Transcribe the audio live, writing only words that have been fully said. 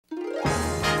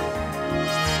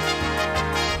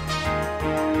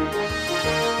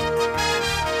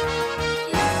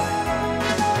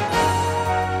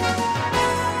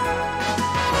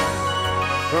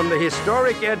the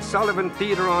historic Ed Sullivan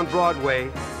Theater on Broadway,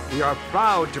 we are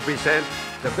proud to present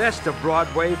the best of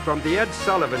Broadway from the Ed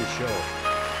Sullivan Show,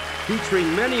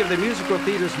 featuring many of the musical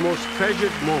theater's most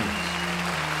treasured moments.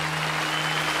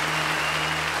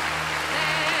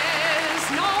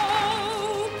 There's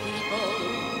no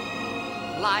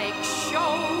people like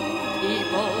show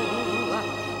people.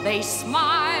 They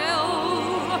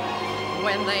smile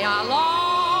when they are low.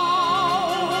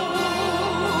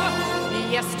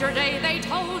 Yesterday they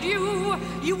told you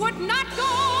you would not go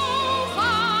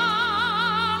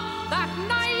far. That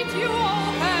night you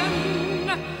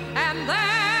opened, and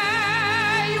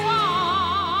there you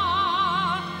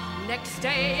are. Next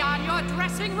day on your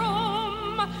dressing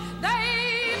room,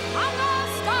 they hung a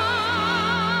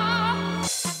star.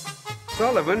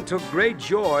 Sullivan took great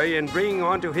joy in bringing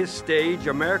onto his stage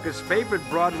America's favorite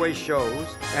Broadway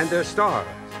shows and their stars.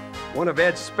 One of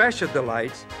Ed's special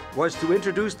delights was to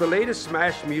introduce the latest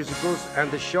smash musicals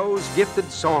and the show's gifted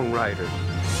songwriters.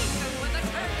 With a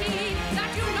turkey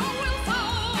that you know will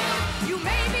fold, you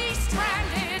may be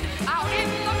stranded out in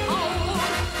the cold,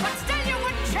 but still you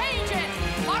wouldn't change it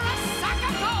for a sack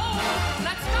of gold.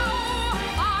 Let's go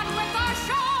on with the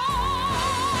show.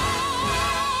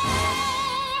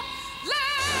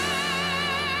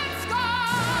 Let's go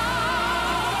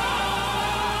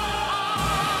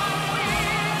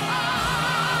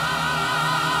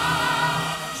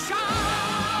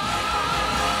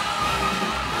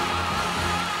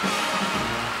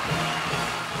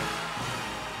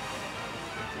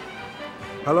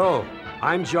Hello,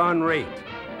 I'm John Raitt,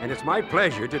 and it's my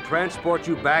pleasure to transport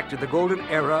you back to the golden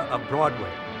era of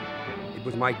Broadway. It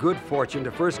was my good fortune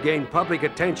to first gain public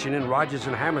attention in Rodgers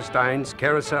and Hammerstein's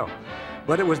Carousel,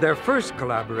 but it was their first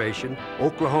collaboration,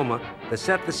 Oklahoma, that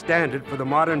set the standard for the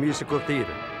modern musical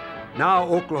theater. Now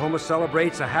Oklahoma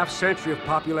celebrates a half-century of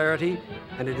popularity,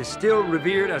 and it is still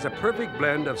revered as a perfect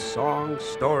blend of song,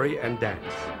 story, and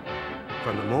dance.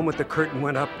 From the moment the curtain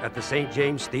went up at the St.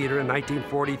 James Theater in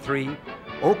 1943,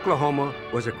 Oklahoma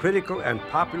was a critical and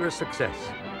popular success.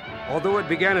 Although it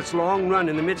began its long run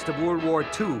in the midst of World War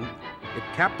II, it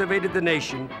captivated the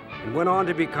nation and went on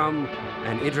to become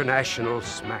an international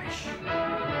smash.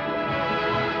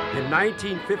 In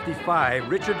 1955,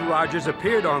 Richard Rodgers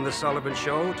appeared on The Sullivan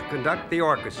Show to conduct the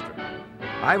orchestra.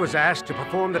 I was asked to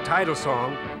perform the title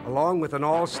song along with an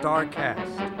all-star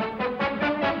cast.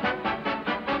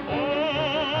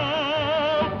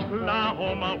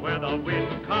 Oklahoma, where the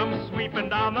wind comes sweeping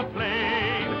down the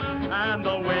plain, and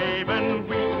the waving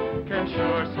wheat can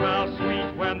sure smell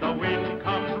sweet when the wind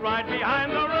comes right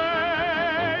behind the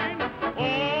rain.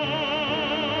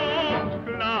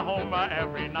 Oklahoma,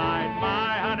 every night,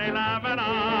 my honey lamb and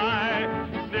I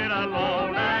sit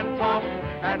alone and talk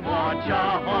and watch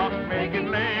a hawk making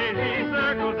lazy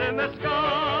circles in the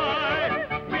sky.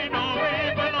 We know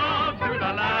we belong to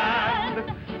the land,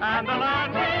 and the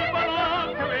land we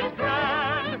belong to is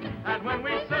grand. And when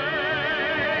we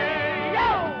say,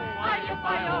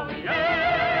 yo-I-F-I-O,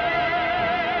 yeah,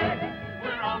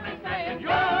 we're only saying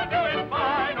you're doing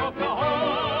fine,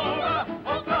 Oklahoma,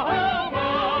 Oklahoma,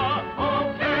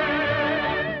 okay.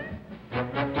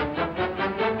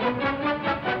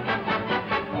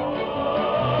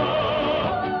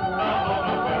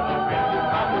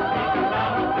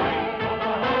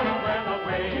 Oklahoma, where the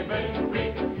waving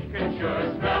wheat can sure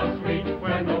smell sweet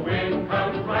when the wind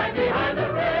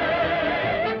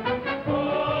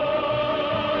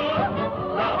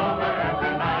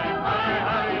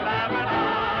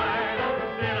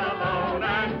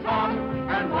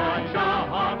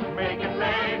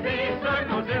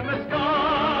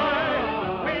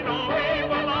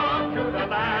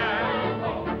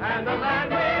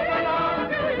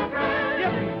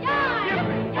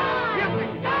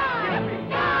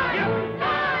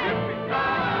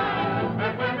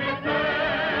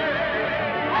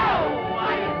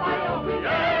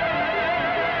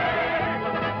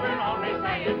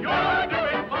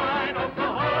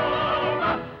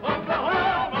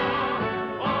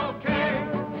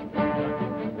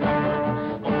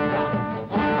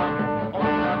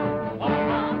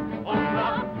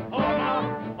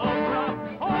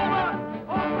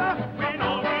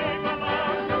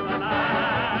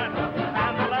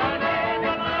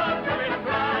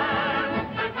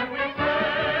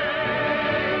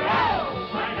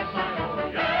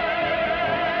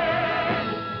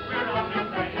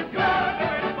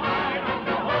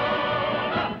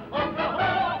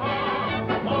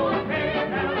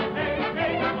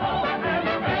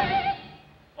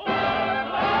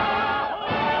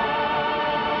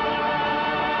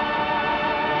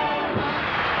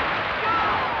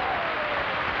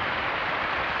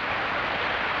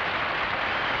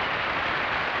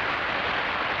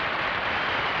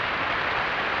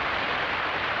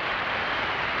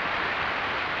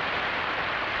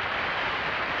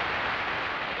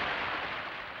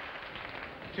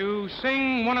To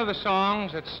sing one of the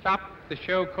songs that stopped the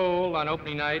show cold on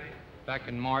opening night back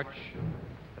in March,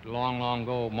 that long, long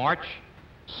ago, March,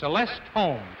 Celeste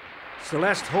Holm.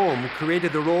 Celeste Holm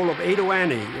created the role of Ado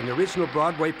Annie in the original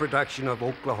Broadway production of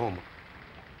Oklahoma.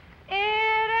 It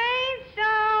ain't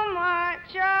so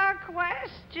much a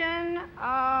question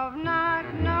of not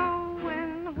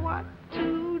knowing what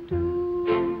to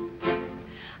do.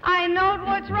 I know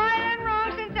what's right and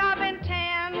wrong since I've been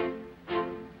 10.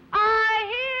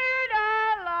 I heard a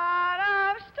lot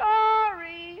of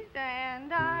stories,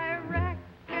 and I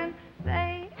reckon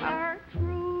they are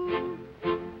true,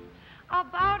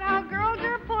 about how girls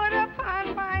are put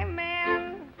upon by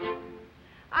men.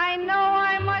 I know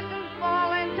I mustn't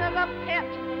fall into the pit,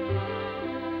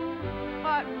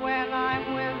 but when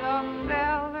I'm with a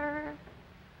feller,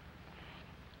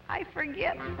 I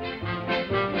forget.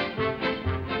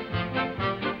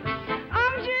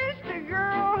 I'm just a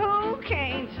girl who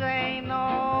can't say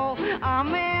no.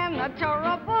 I'm in a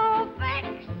terrible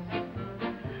fix.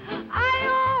 I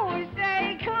always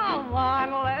say, come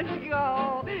on, let's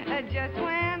go, just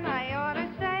when I ought to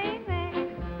say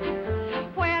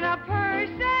next. When a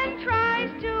person tries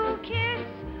to kiss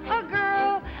a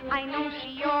girl, I know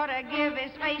she ought to give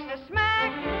his face a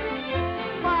smack.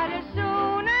 But as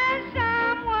soon as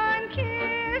someone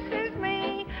kisses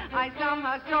me, I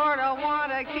somehow sort of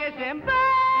want to kiss him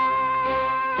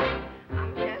back.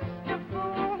 I'm just a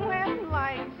fool when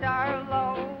lights are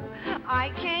low. I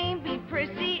can't be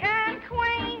prissy and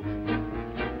quaint.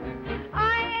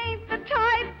 I ain't the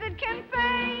type that can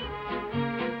faint.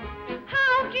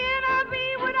 How can I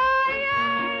be what I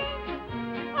ain't?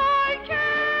 I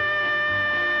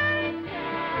can't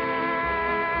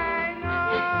say no.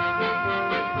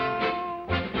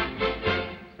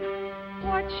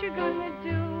 What you gonna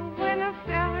do when a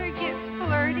feller gets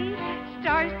flirty,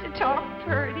 starts to talk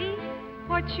purty?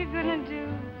 What you gonna do?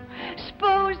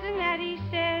 Supposing that he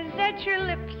says that your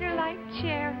lips are like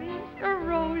cherries, or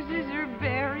roses, or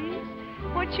berries.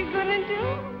 What you gonna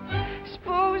do?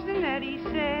 Supposing that he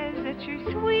says that you're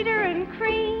sweeter than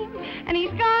cream, and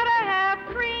he's gotta have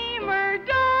cream or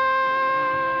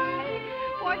die.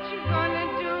 What you gonna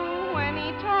do when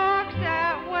he talks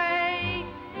that way?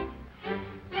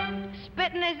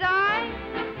 Spit in his eye?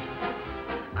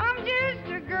 I'm just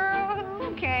a girl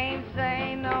who can't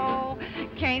say no,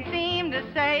 can't seem to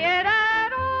say it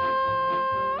at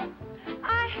all.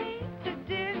 I hate to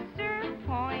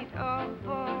disappoint a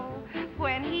beau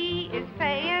when he is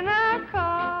paying a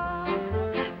call.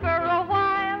 For a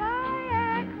while I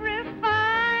act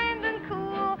refined and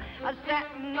cool,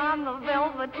 a-settin' on the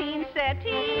velveteen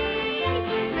settee.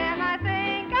 Then I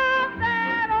think of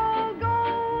that old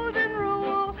golden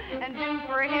rule and do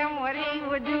for him what he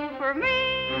would do for me.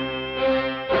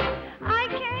 I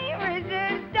can't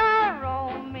resist a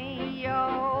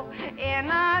Romeo in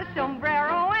a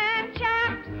sombrero and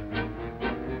chaps.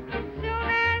 Soon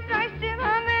as I sit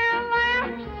on their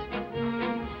laps,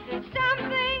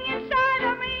 something inside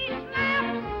of me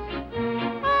snaps.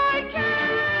 I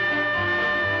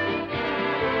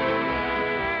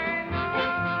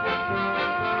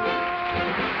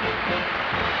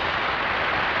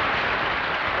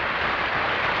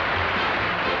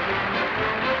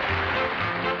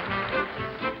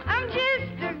I'm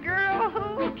just a girl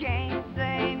who can't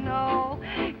say no.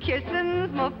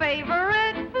 Kissing's my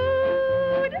favorite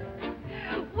food.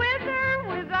 With or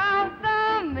without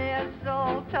the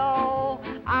mistletoe,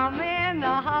 I'm in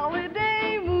a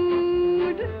holiday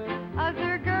mood.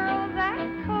 Other girls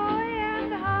act coy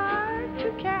and hard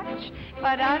to catch,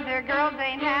 but other girls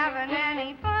ain't having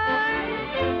any fun.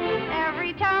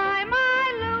 Every time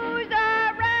I lose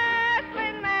a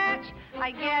wrestling match,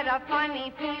 I get a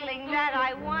funny feeling that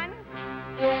I won.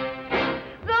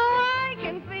 Though I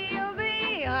can feel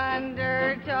the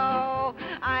undertow,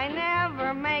 I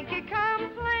never make a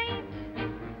complaint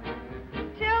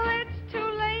till it's too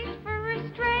late for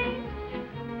restraint.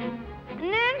 And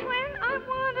then when I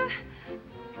wanna,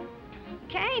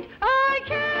 I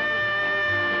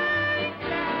can't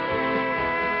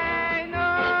say no.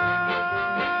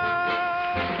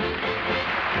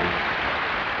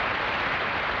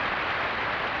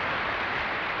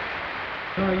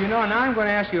 You know, now I'm going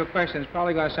to ask you a question. It's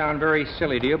probably going to sound very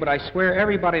silly to you, but I swear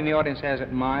everybody in the audience has it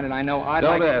in mind, and I know I'd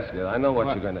Don't like... ask it. I know what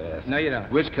you're going to ask. No, you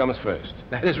don't. Which comes first?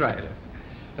 That is right.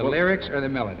 The lyrics or the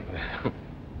melody?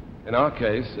 In our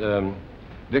case,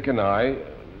 Dick and I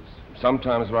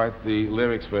sometimes write the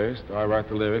lyrics first. I write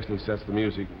the lyrics and he sets the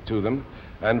music to them.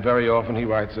 And very often he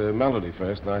writes a melody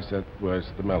first and I set words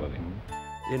to the melody.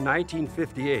 In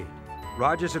 1958,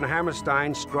 Rodgers and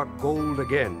Hammerstein struck gold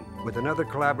again with another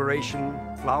collaboration,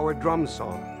 Flower Drum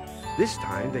Song. This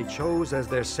time, they chose as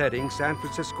their setting San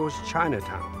Francisco's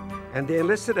Chinatown, and they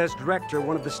enlisted as director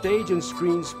one of the stage and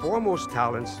screen's foremost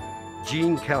talents,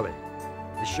 Gene Kelly.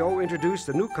 The show introduced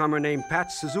a newcomer named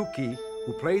Pat Suzuki,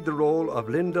 who played the role of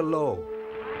Linda Lowe.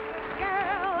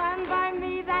 Girl, and by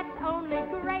me that's only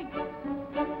great.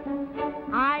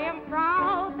 I am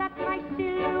proud that my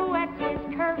silhouette is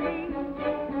curvy,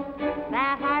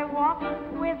 that I walk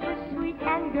with a sweet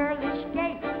and girlish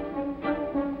gait,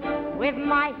 with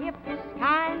my hips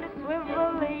kind of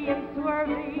swivelly and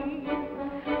swervy.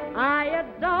 I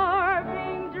adore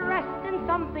being dressed in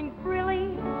something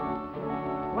frilly.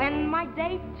 When my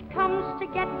date comes to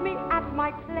get me at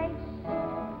my place,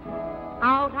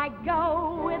 out I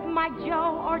go with my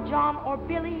Joe or John or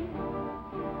Billy,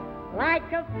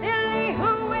 like a filly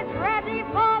who is ready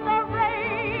for the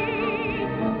race.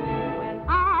 When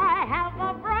I have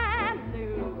a brand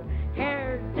new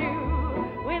hairdo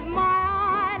with my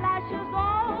eyelashes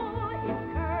all in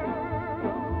curl,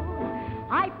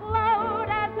 I float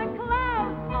as a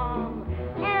cloud on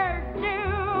hairdo.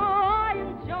 I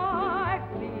enjoy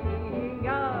being a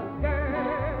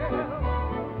girl.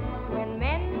 When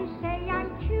men say I'm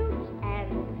cute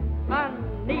and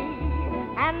funny,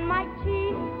 and my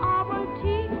teeth aren't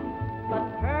teeth but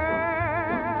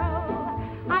pearl,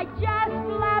 I just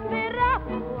laugh it up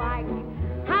like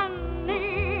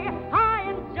honey. I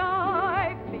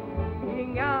enjoy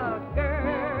being a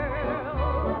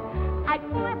girl. I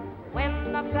flip when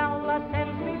a fella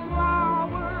sends me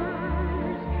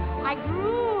flowers. I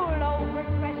drool over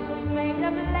dresses made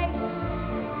of lace.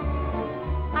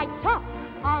 I talk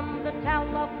on the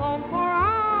telephone for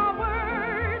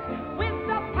hours with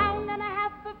a pound and a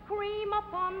half of cream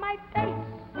upon my face.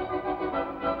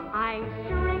 I'm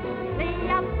strictly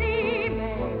a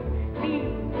female,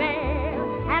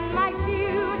 and my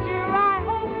future I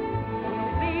hope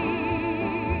will be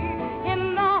in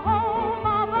the home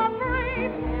of a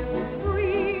brave and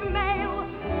free male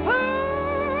who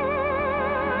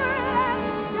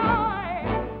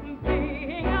enjoys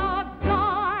being a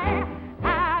guy,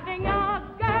 having a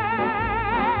girl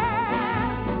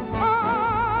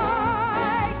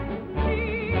like me.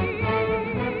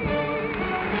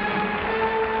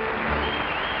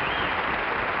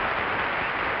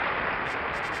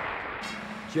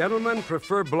 Gentlemen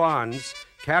Prefer Blondes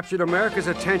captured America's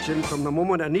attention from the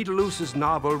moment Anita Loos's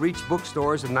novel reached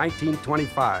bookstores in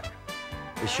 1925.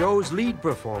 The show's lead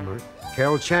performer,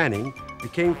 Carol Channing,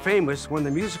 became famous when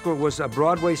the musical was a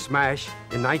Broadway smash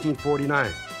in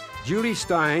 1949. Julie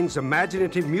Stein's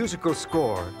imaginative musical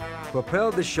score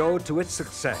propelled the show to its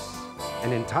success,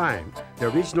 and in time, the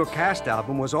original cast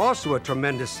album was also a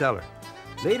tremendous seller.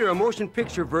 Later, a motion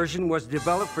picture version was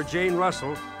developed for Jane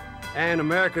Russell and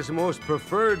America's most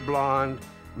preferred blonde,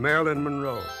 Marilyn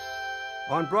Monroe.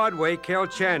 On Broadway, Carol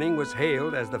Channing was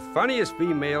hailed as the funniest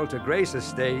female to grace a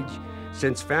stage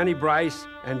since Fanny Brice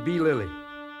and Bea Lilly.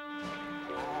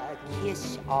 A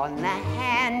kiss on the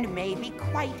hand may be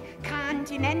quite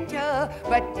continental,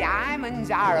 but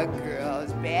diamonds are a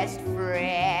girl's best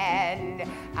friend.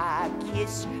 A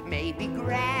kiss may be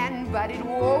grand, but it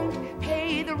won't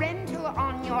pay the rental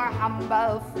on your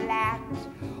humble flat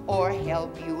or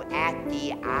help you at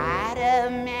the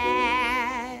automat.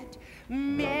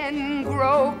 Men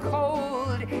grow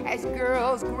cold as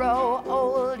girls grow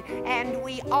old, and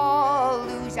we all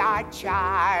lose our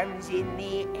charms in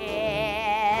the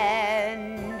end.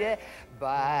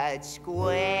 But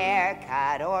square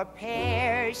cut or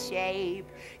pear shape,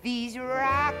 these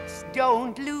rocks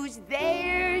don't lose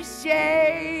their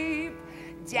shape.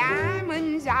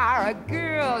 Diamonds are a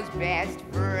girl's best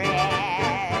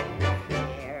friend.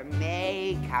 There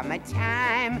may come a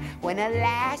time when a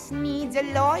lass needs a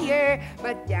lawyer,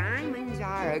 but diamonds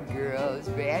are a girl's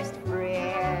best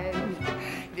friend.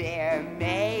 There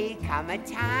may come a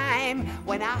time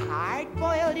when a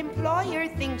hard-boiled employer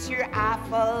thinks you're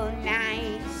awful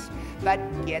nice, but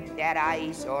get that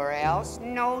ice or else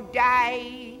no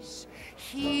dice.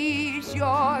 He's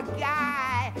your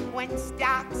guy when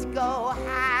stocks go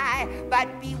high,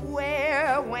 but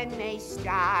beware when they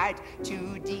start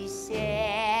to descend.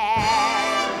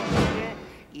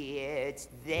 It's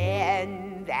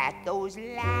then that those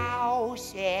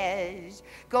louses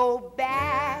go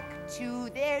back to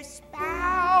their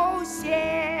spouses.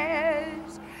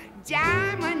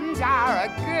 Diamonds are a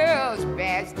girl's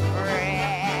best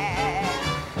friend.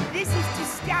 This is to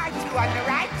start you on the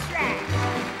right track.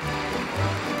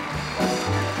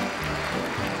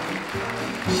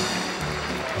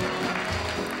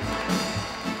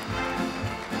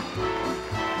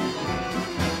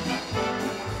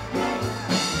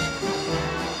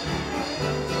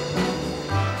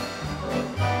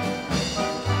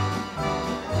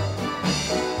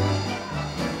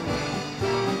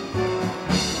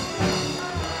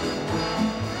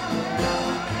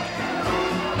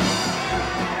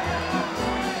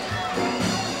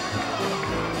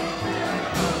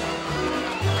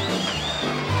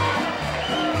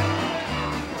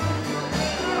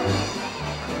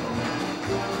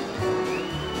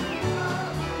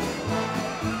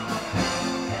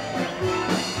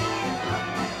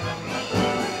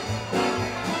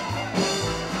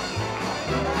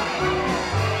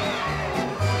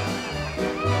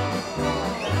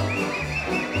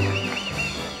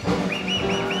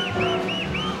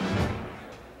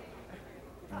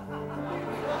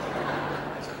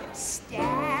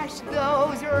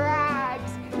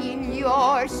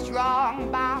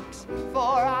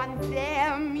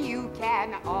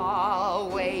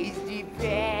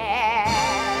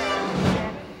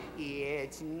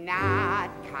 it's not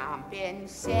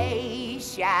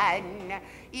compensation,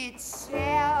 it's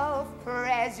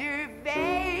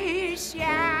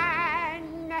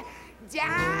self-preservation.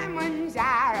 Diamonds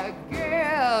are a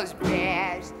girl's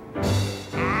best.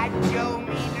 I don't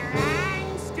mean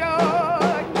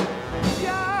rhinestone.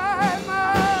 Diamonds,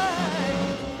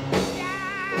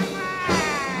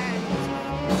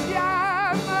 diamonds,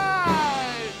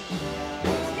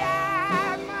 diamonds,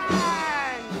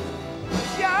 diamonds,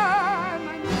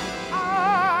 diamonds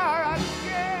are a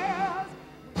girl's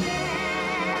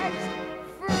best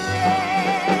friend.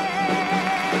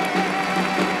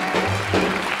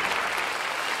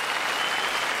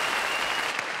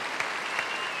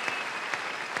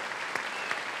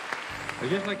 We're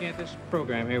just looking at this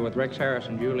program here with Rex Harris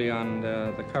and Julie on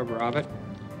the cover of it.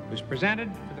 It was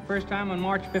presented for the first time on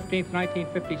March 15th,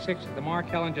 1956 at the Mark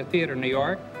Hellinger Theater, New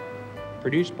York,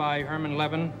 produced by Herman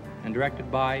Levin and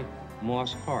directed by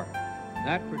Moss Hart.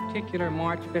 That particular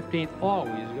March 15th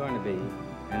always is going to be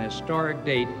an historic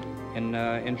date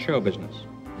in show business.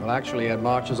 Well, actually, Ed,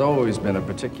 March has always been a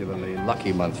particularly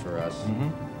lucky month for us.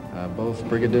 Both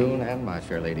Brigadoon and My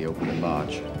Fair Lady opened in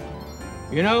March.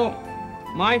 You know,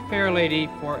 My Fair Lady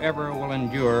forever will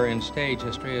endure in stage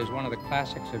history as one of the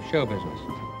classics of show business.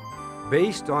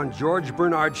 Based on George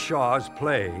Bernard Shaw's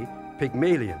play,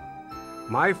 Pygmalion,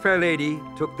 My Fair Lady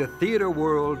took the theater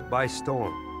world by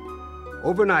storm.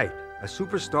 Overnight, a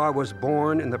superstar was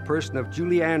born in the person of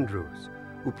Julie Andrews,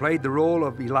 who played the role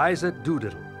of Eliza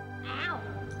Doolittle. Ow!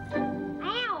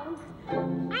 Ow!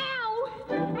 Ow!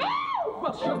 Ow!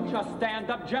 Well, just stand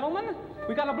up, gentlemen.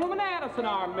 We got a bloomin' Addis in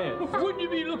our midst. Wouldn't you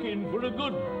be looking for a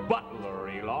good butler,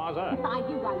 Eliza?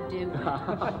 You won't do.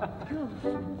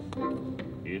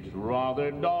 It's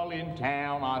rather dull in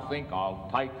town. I think I'll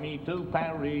take me to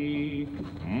Paris.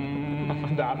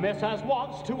 The missus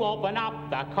wants to open up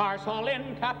the Carsol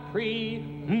in Capri.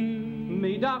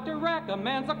 Me doctor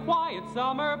recommends a quiet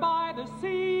summer by the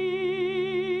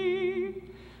sea.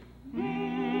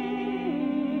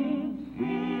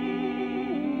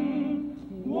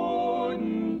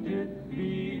 Wouldn't it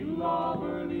be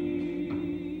lovely?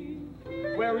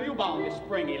 Where are you bound this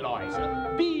spring,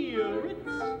 Eliza?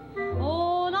 Biarritz?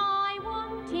 All I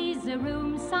want is a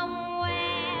room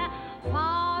somewhere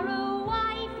far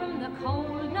away from the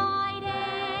cold night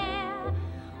air,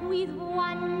 with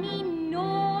one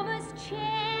enormous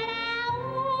chair.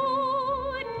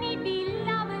 Wouldn't it be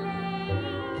lovely?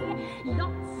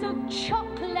 Lots of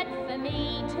chocolate for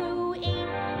me to eat,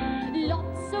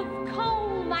 lots of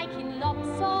coal making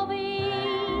lots of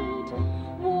it,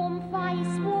 warm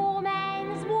face, warm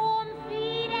hands, warm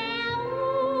feet.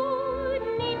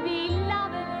 Wouldn't it be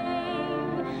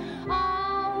lovely?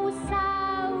 Oh, so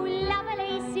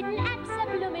lovely, sitting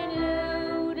absolutely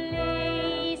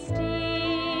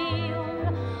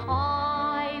still.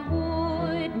 I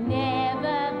would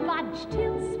never budge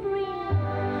till spring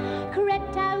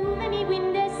crept over me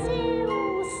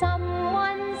windowsill,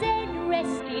 someone's head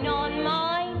resting on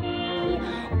my knee,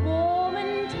 warm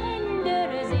and tender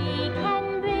as he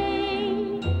can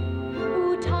be,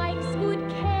 who takes good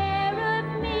care of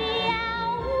me.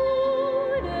 How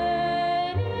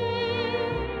wouldn't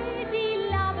it be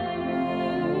lovely,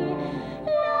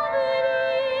 lovely,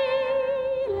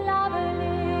 lovely,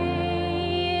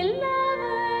 lovely,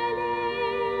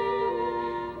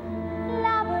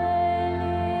 lovely?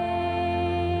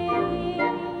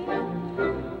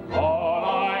 All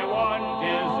I want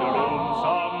is a room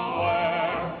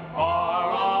somewhere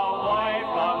far away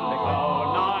from the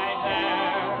cold night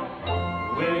air,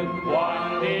 with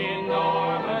one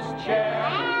enormous chair.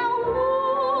 How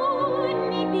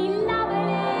wouldn't it be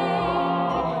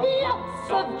lovely?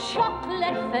 Lots of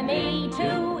chocolate for me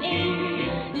to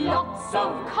eat, lots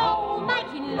of coal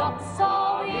making lots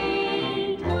of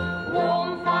it,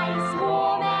 warm face,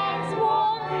 warm hands,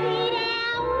 warm feet.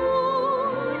 How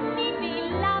wouldn't it be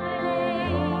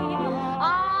lovely?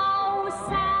 Oh,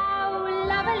 so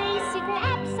lovely, sitting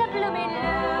absolutely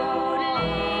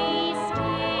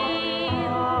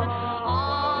still. I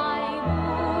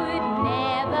would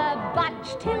never budge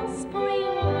till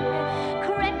spring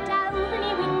crept over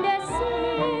me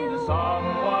windowsill.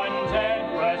 Someone's head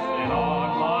resting on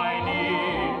my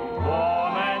knee,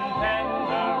 warm and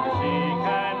tender as he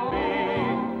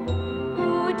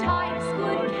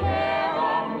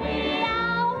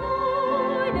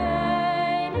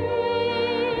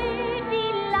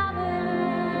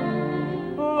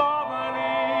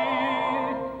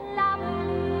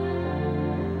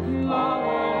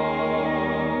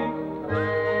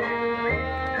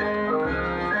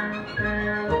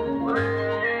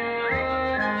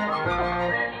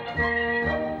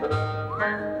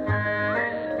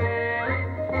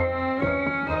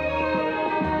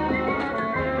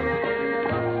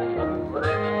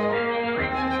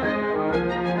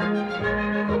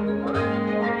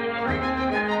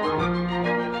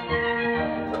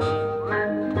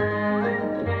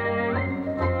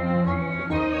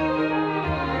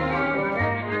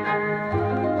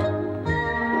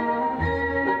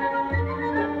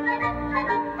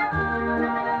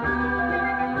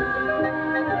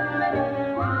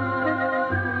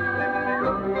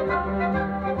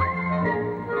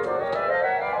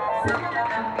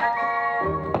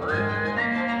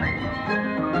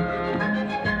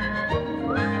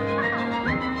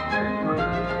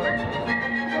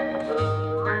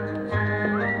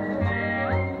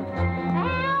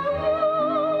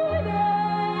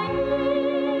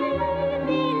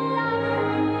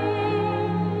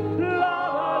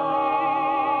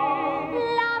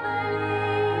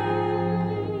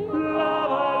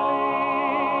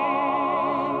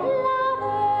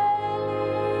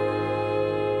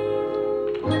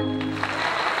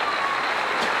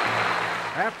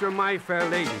After My Fair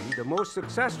Lady, the most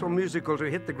successful musical to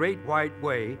hit the Great White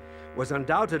Way was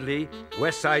undoubtedly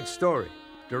West Side Story,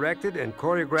 directed and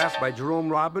choreographed by Jerome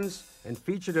Robbins and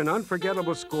featured an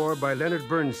unforgettable score by Leonard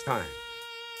Bernstein.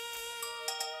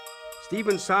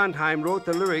 Stephen Sondheim wrote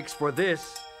the lyrics for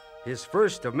this, his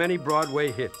first of many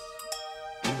Broadway hits.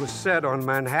 It was set on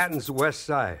Manhattan's West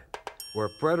Side, where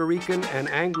Puerto Rican and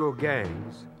Anglo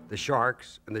gangs, the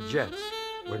Sharks and the Jets,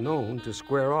 were known to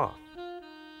square off.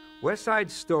 West Side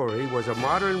Story was a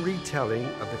modern retelling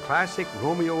of the classic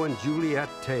Romeo and Juliet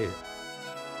tale.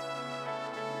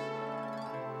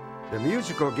 The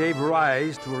musical gave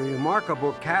rise to a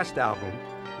remarkable cast album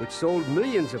which sold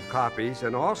millions of copies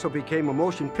and also became a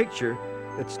motion picture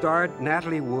that starred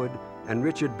Natalie Wood and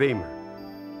Richard Beymer.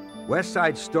 West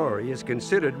Side Story is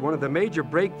considered one of the major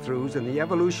breakthroughs in the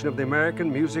evolution of the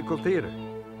American musical theater.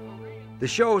 The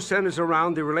show centers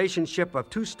around the relationship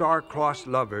of two star-crossed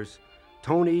lovers,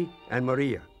 Tony and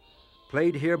Maria,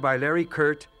 played here by Larry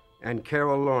Kurt and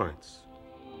Carol Lawrence.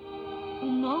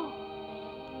 No,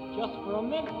 just for a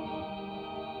minute.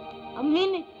 A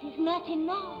minute is not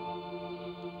enough.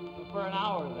 For an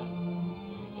hour, then.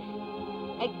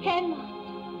 I cannot.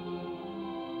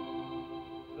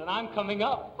 Then I'm coming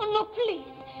up. Oh, no, please.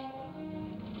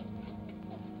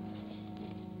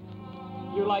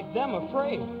 You're like them,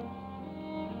 afraid.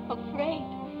 Afraid?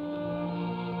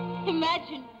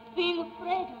 Imagine being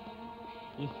afraid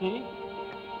of. You see?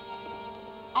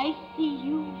 I see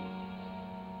you.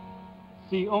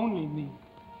 See only me.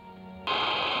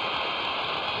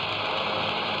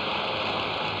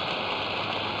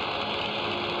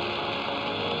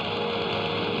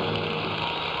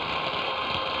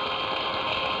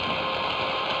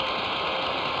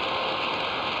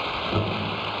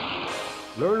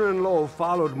 Lerner and Lowe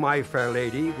followed My Fair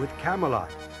Lady with Camelot.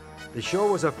 The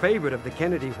show was a favorite of the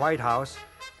Kennedy White House,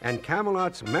 and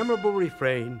Camelot's memorable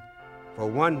refrain, "For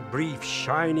one brief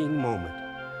shining moment,"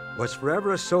 was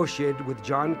forever associated with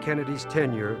John Kennedy's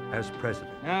tenure as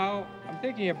president. Now, I'm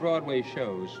thinking of Broadway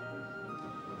shows,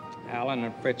 Alan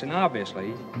and Fritz, and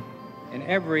obviously, in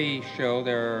every show,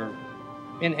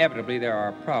 inevitably there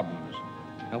are problems.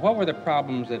 Now, what were the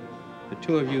problems that the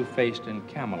two of you faced in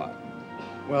Camelot?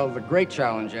 Well, the great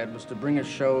challenge, Ed, was to bring a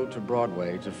show to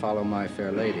Broadway to follow My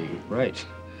Fair Lady. Right.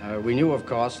 We knew, of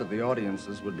course, that the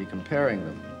audiences would be comparing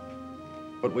them.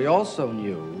 But we also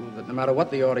knew that no matter what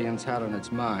the audience had on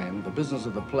its mind, the business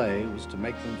of the play was to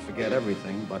make them forget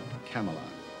everything but Camelot.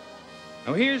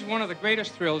 Now, here's one of the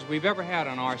greatest thrills we've ever had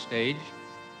on our stage.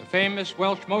 The famous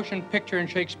Welsh motion picture and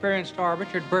Shakespearean star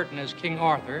Richard Burton as King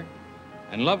Arthur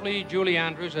and lovely Julie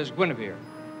Andrews as Guinevere.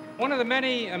 One of the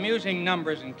many amusing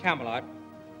numbers in Camelot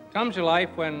comes to life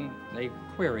when they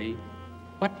query,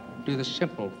 what do the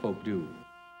simple folk do?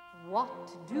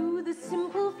 What do the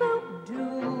simple folk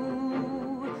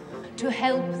do to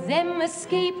help them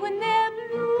escape when they're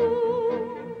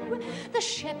blue? The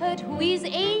shepherd who is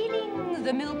ailing,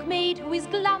 the milkmaid who is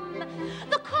glum,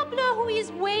 the cobbler who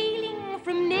is wailing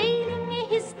from nailing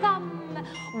his thumb.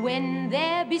 When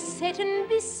they're beset and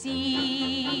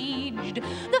besieged,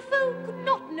 the folk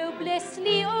not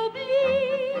noblessly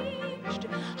obliged.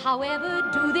 However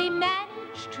do they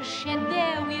manage to shed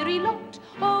their weary lot?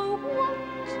 Oh, what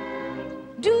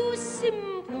do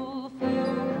simple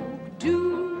folk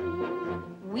do?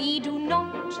 We do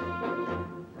not.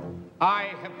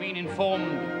 I have been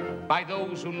informed by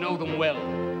those who know them well.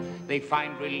 They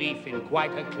find relief in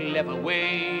quite a clever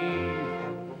way.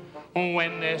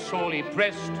 When they're sorely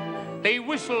pressed, they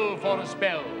whistle for a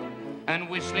spell, and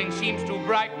whistling seems to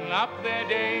brighten up their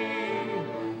day.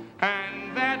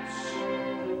 And that's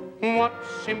what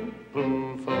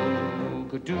simple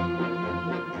folk do.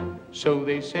 So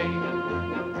they say.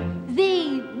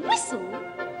 They whistle.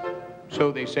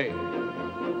 So they say.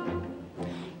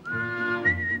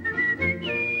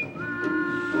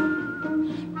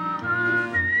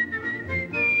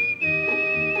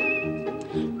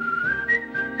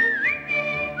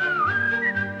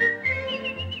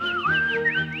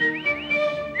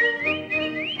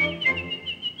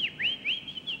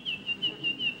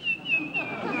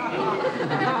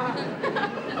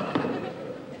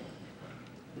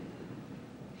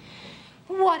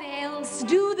 What else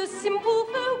do the simple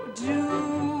folk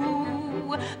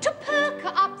do to perk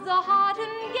up the heart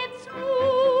and get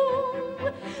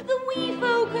through? The wee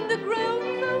folk and the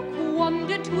grown folk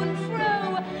wander to and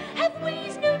fro, have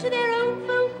ways new to their own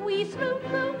folk, we throat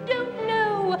folk don't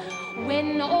know.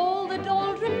 When all the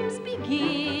doldrums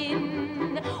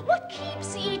begin, what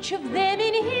keeps each of them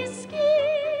in his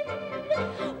skin?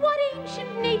 What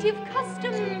ancient native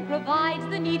custom provides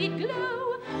the needed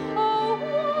glow? Oh,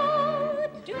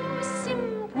 what do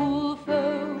simple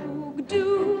folk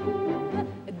do?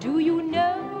 Do you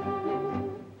know?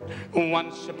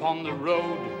 Once upon the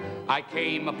road, I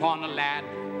came upon a lad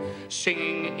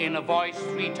singing in a voice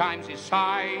 3 times his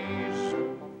size.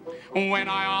 When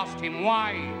I asked him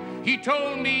why, he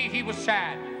told me he was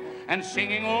sad, and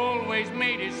singing always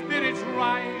made his spirits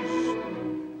rise.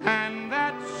 And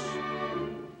that's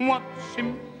what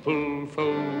simple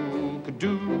folk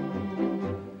do,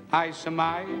 I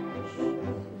surmise.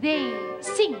 They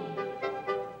sing.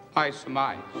 I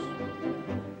surmise.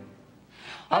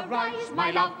 Arise,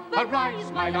 my love,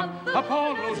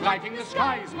 Apollo's lighting the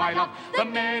skies, my love. The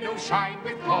meadows shine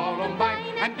with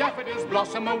columbine, and daffodils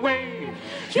blossom away.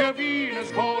 Hear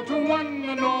Venus call to one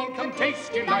and all, come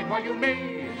taste delight while you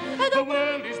may. The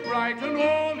world is bright and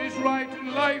all is right,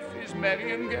 and life is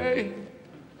merry and gay.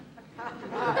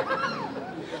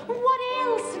 What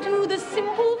else do the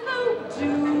simple folk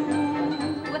do?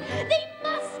 They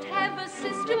must have a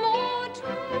system or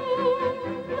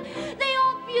two. They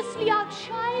obviously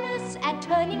outshine us at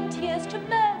turning tears to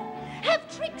mirth, have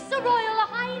tricks a royal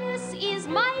highness is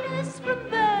minus from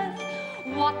birth.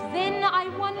 What then, I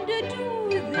wonder, do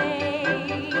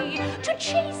they to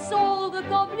chase all the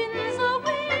goblins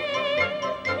away?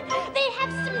 They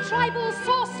have some tribal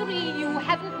sorcery you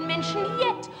haven't mentioned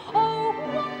yet. Oh,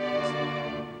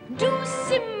 what do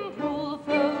simple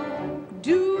folk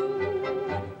do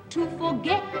to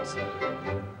forget?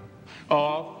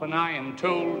 Often I am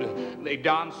told they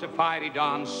dance a fiery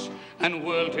dance and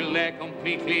whirl till they're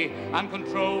completely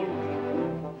uncontrolled.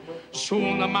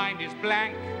 Soon the mind is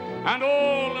blank and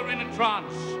all are in a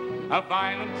trance, a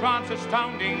violent trance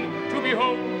astounding to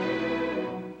behold.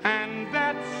 And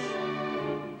that's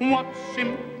what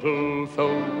simple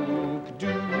folk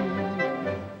do,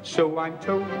 so I'm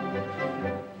told.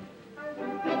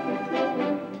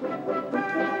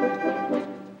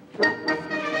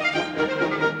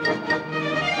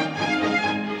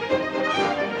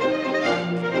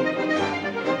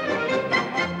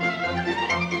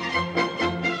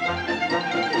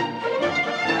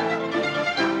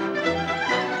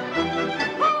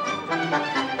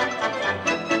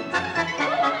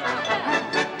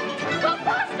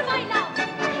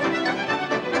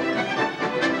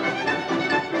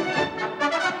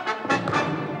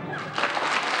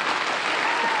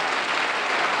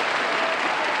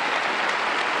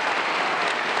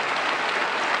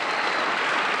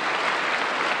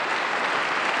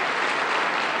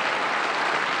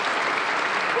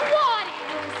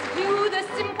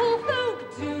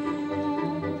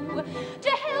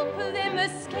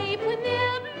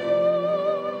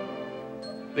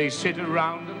 They sit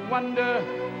around and wonder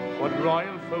what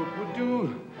royal folk would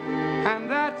do, and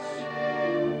that's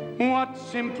what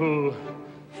simple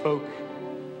folk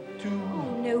do.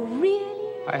 Oh, no,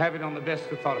 really? I have it on the best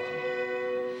authority.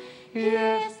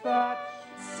 Yes,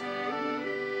 that's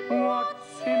what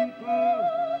simple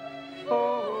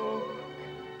folk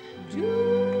do.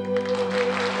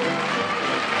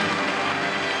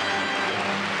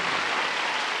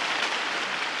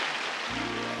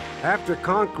 After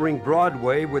conquering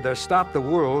Broadway with their Stop the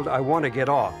World, I Want to Get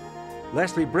Off,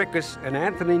 Leslie Brickus and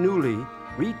Anthony Newley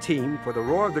re-teamed for The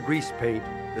Roar of the Grease Paint,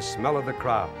 The Smell of the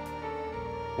Crowd.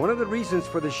 One of the reasons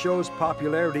for the show's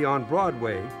popularity on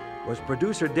Broadway was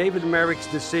producer David Merrick's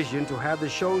decision to have the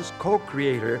show's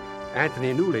co-creator,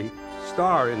 Anthony Newley,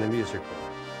 star in the musical.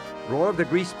 Roar of the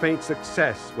Grease Paint's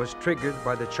success was triggered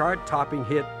by the chart-topping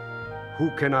hit,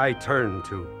 Who Can I Turn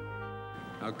To?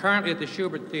 Now, currently at the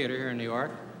Schubert Theater here in New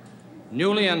York,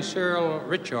 Newley and Cyril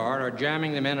Richard are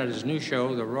jamming the men at his new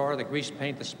show, The Roar of the Grease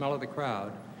Paint, The Smell of the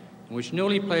Crowd, in which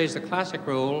Newley plays the classic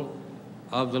role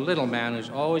of the little man who's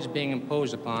always being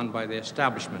imposed upon by the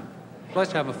establishment.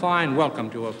 Let's have a fine welcome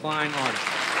to a fine audience.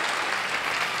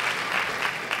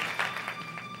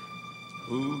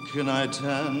 Who can I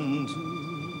turn to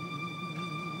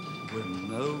when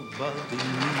nobody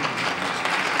knows?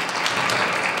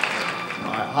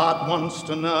 My heart wants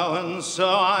to know, and so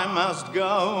I must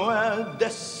go where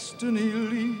destiny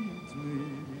leads me.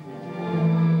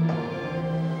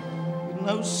 With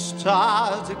no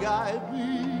star to guide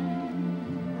me,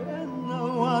 and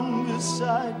no one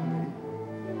beside me.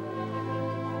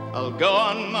 I'll go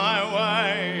on my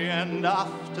way, and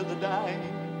after the day,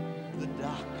 the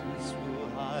darkness will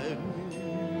hide me.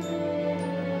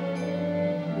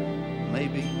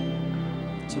 Maybe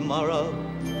tomorrow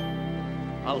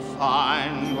I'll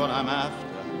find what I'm after.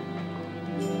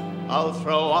 I'll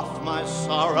throw off my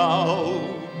sorrow,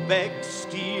 beg,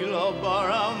 steal, or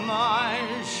borrow my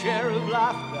share of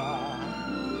laughter.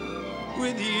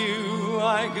 With you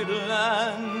I could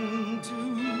learn to,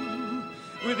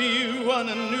 with you on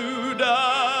a new day.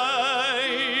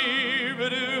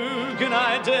 But who can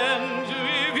I turn to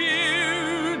if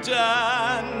you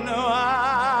turn away?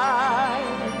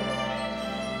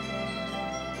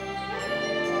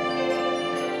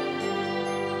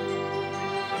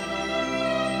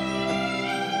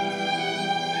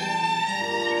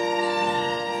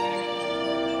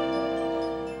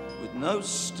 No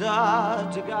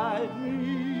star to guide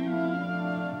me,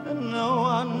 and no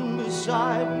one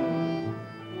beside me,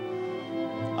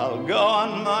 I'll go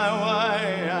on my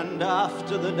way, and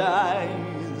after the day,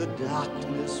 the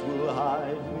darkness will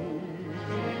hide me.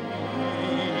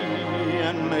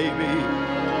 And maybe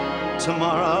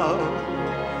tomorrow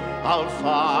I'll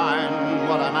find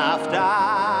what I'm after.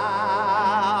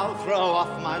 I'll throw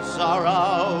off my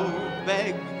sorrow,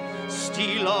 beg,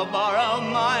 steal or borrow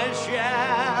my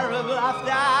share of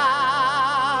laughter.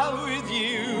 With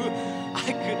you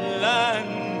I could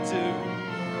learn to,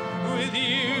 with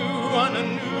you on a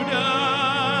new day.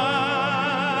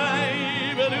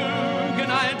 But who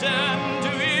can I turn to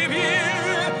if you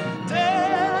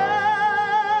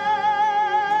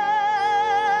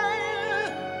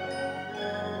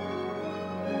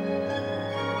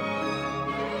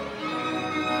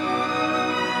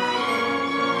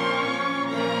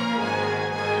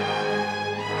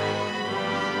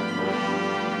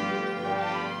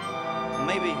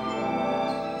maybe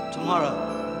tomorrow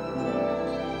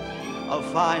I'll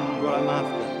find what I'm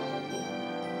after.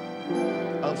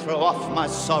 I'll throw off my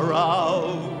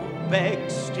sorrow, beg,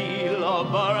 steal, or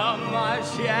borrow my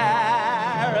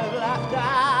share of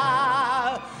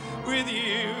laughter. With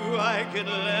you I could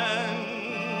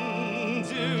learn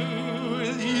to,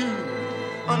 with you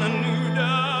on a new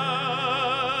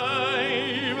day.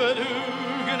 But who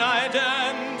can I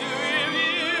turn to if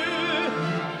you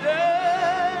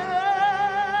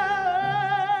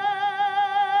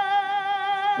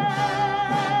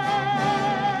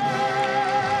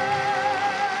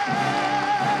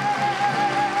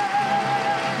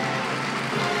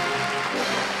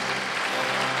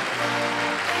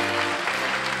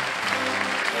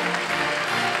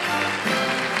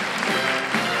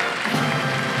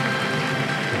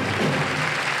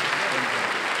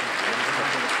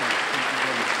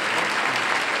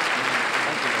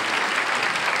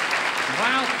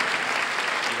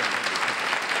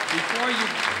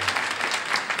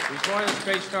Before the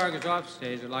great star goes off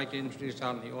stage, I'd like to introduce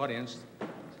out in the audience the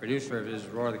producer of his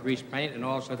Roar the Grease Paint and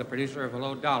also the producer of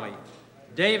Hello, Dolly,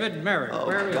 David Merritt. Oh,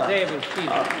 Where is God. David?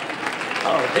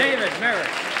 David Merritt.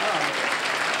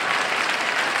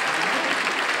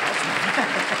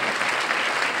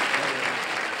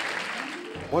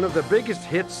 One of the biggest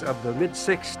hits of the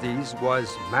mid-60s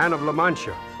was Man of La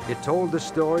Mancha. It told the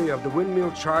story of the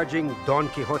windmill-charging Don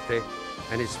Quixote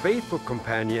and his faithful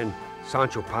companion,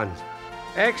 Sancho Panza.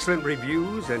 Excellent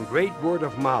reviews and great word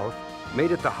of mouth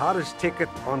made it the hottest ticket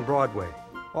on Broadway.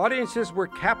 Audiences were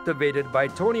captivated by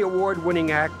Tony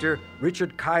Award-winning actor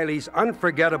Richard Kiley's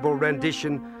unforgettable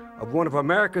rendition of one of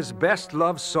America's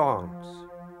best-loved songs.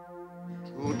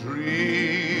 To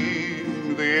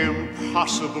dream the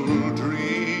impossible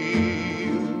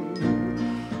dream,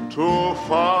 to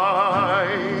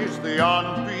fight the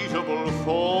unbeatable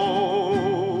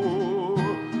foe,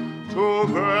 to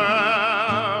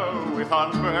bear with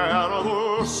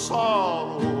unbearable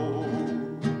sorrow,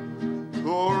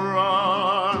 to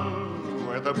run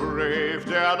where the brave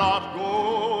dare not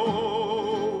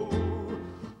go,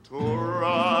 to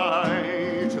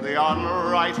right the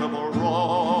unrightable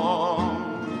wrong,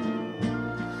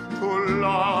 to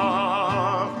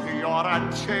love pure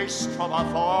and chaste from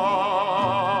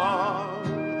afar,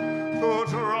 to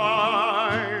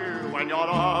try when your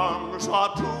arms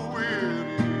are too weary,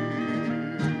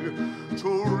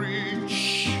 to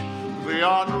reach the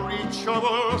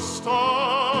unreachable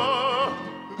star.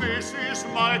 This is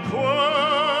my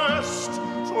quest,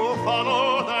 to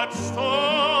follow that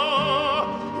star,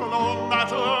 no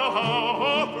matter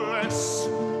how hopeless,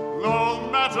 no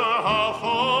matter how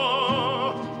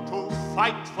far, to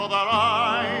fight for the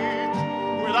right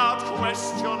without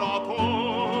question or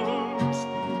pause,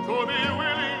 to be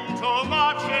willing to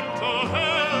march into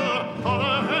hell for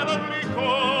a heavenly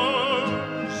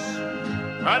cause.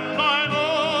 And I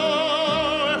know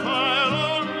if I'll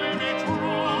only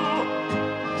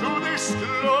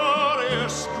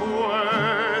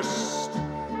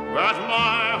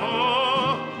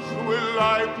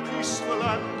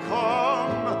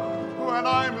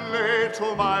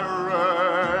to my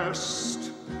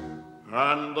rest,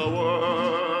 and the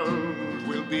world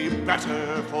will be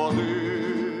better for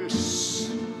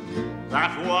this.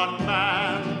 That one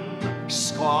man,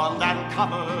 scorned and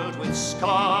covered with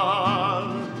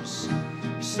scars,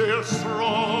 still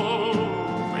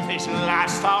strove with his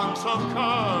last ounce of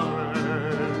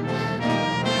courage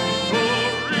to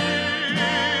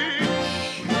reach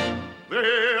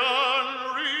the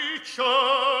unreachable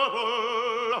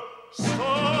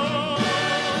star.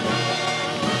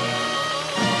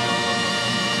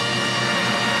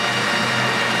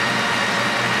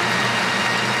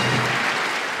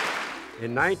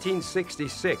 In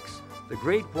 1966, the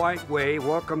Great White Way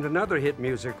welcomed another hit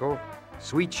musical,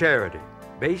 Sweet Charity,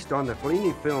 based on the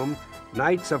Fellini film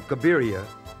Knights of Cabiria.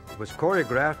 It was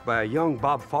choreographed by a young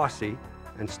Bob Fosse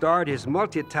and starred his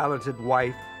multi-talented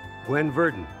wife, Gwen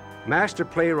Verdon. Master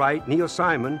playwright Neil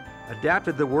Simon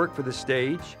adapted the work for the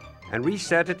stage and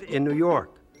reset it in New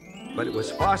York. But it was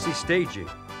Fosse's staging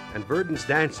and Verdon's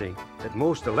dancing that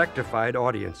most electrified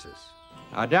audiences.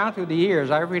 Down through the years,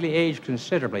 I've really aged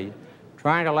considerably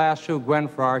trying to lasso Gwen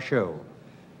for our show.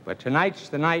 But tonight's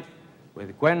the night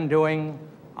with Gwen doing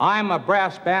I'm a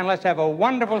Brass Band. Let's have a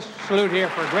wonderful salute here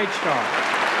for a great star.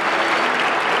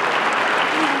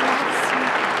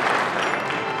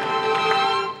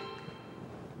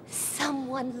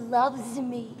 Someone loves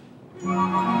me.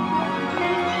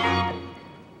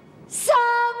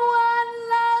 Someone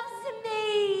loves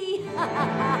me.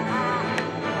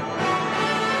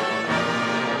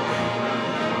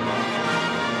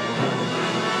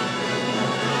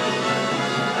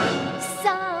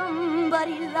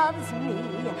 Somebody loves me.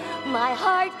 My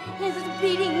heart is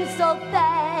beating so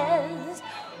fast.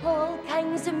 All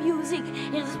kinds of music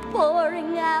is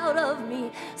pouring out of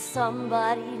me.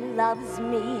 Somebody loves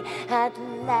me at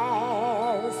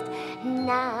last.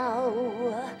 Now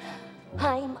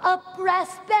I'm a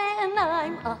brass band,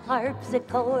 I'm a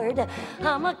harpsichord,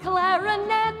 I'm a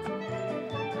clarinet,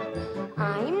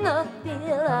 I'm the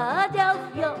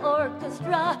Philadelphia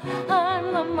Orchestra,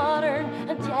 I'm the modern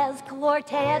jazz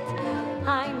quartet,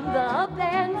 I'm the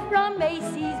band from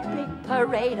Macy's Big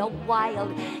Parade, a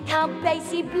wild Count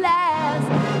Basie blast.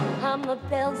 I'm the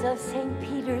bells of St.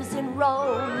 Peter's in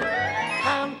Rome,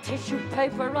 I'm tissue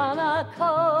paper on a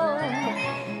comb,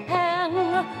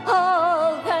 and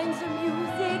all kinds of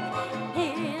music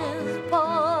is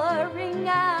pouring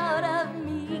out of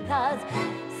me, 'cause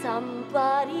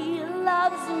somebody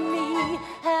loves me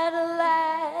at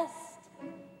last.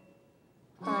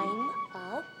 I'm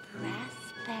a brass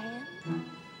band.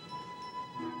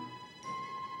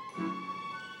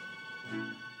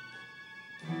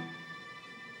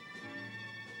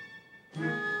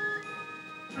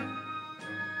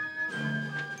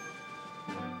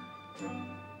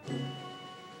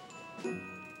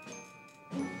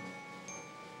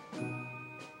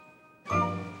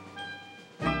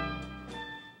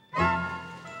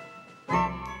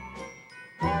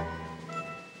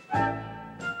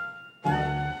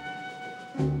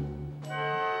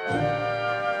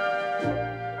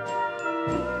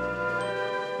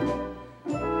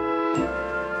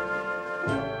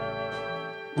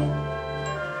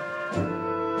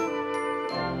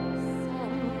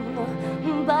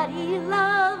 Somebody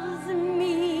loves me.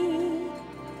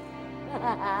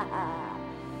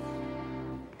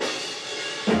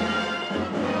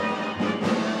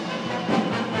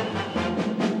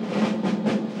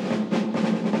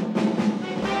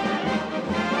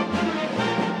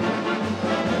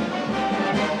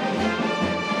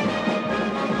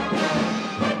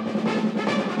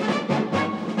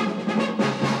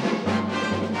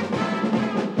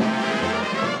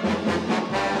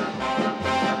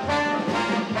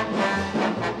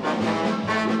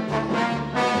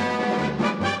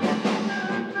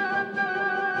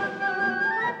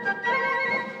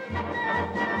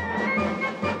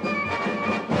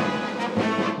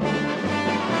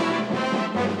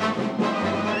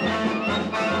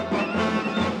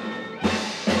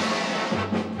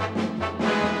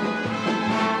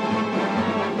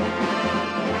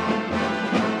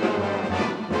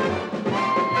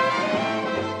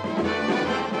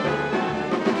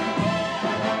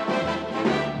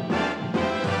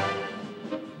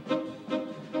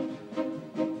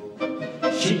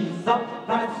 She's a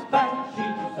brass band,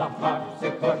 she's a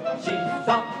harpsichord, she's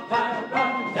a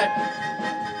clarinet.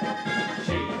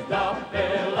 She's the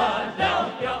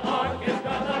Philadelphia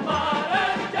Orchestra, the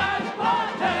modern jazz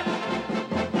quartet.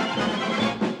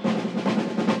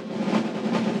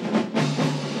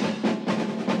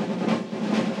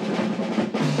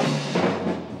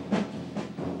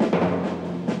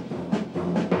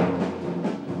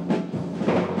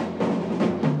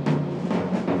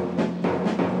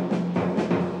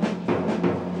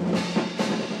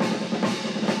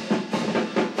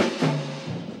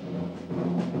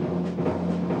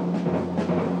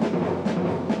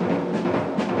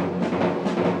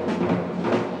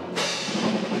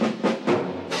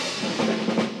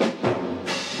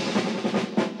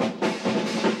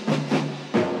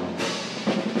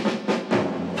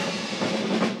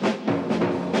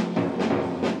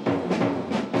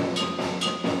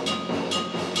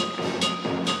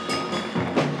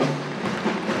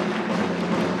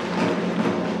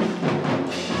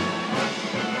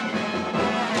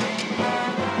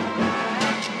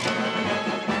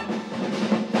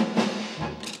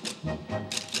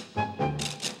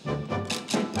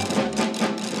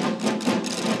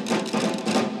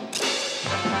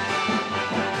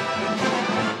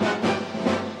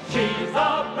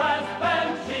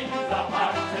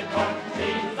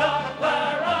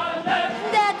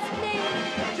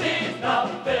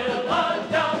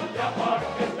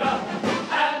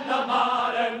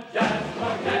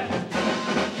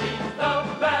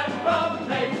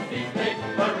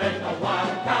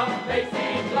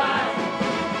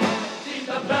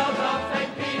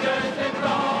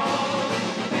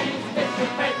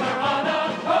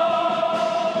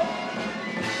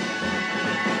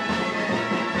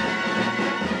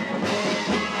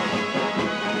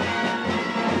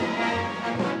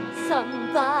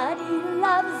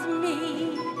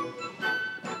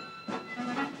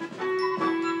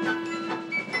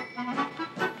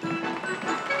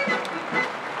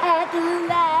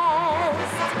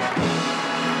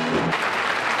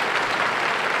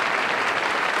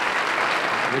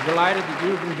 delighted that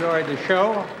you've enjoyed the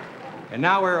show. And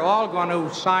now we're all going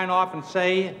to sign off and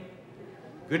say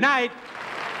good night.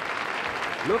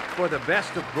 Look for The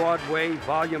Best of Broadway,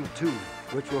 Volume 2,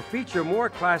 which will feature more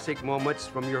classic moments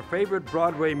from your favorite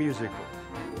Broadway musical.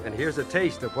 And here's a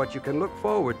taste of what you can look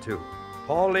forward to.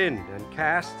 Paul Lynde and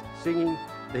cast singing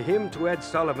the hymn to Ed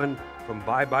Sullivan from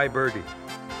Bye Bye Birdie.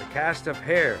 The cast of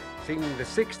Hair singing the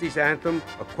 60s anthem,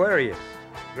 Aquarius.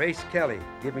 Grace Kelly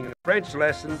giving a French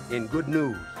lesson in Good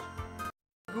News.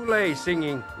 Goulet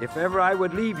singing If Ever I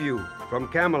Would Leave You from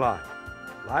Camelot.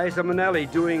 Liza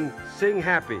Minnelli doing Sing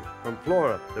Happy from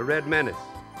Flora, the Red Menace.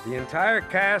 The entire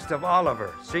cast of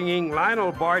Oliver singing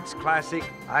Lionel Bart's classic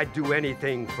I'd Do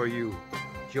Anything for You.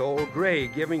 Joel Grey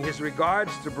giving his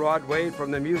regards to Broadway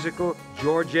from the musical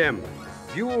George M.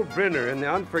 Buell Brenner in The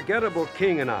Unforgettable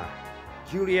King and I.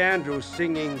 Julie Andrews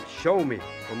singing Show Me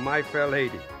from My Fair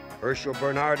Lady. Herschel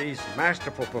Bernardi's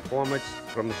masterful performance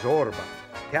from Zorba.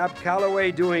 Cab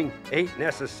Calloway doing Ain't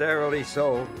Necessarily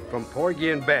So from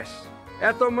Porgy and Bess.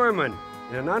 Ethel Merman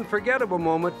in an unforgettable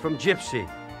moment from Gypsy.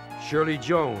 Shirley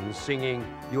Jones singing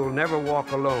You'll Never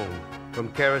Walk Alone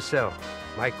from Carousel.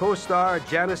 My co-star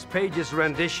Janice Page's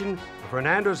rendition of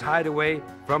Fernando's Hideaway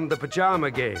from The Pajama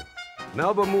Game.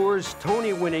 Melba Moore's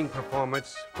Tony-winning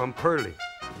performance from Pearlie.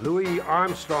 Louis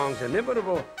Armstrong's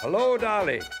inimitable Hello,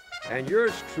 Dolly. And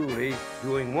yours truly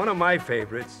doing one of my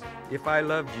favorites, If I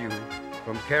Loved You,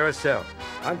 from Carousel.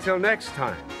 Until next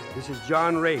time, this is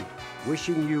John Raitt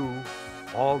wishing you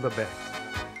all the best.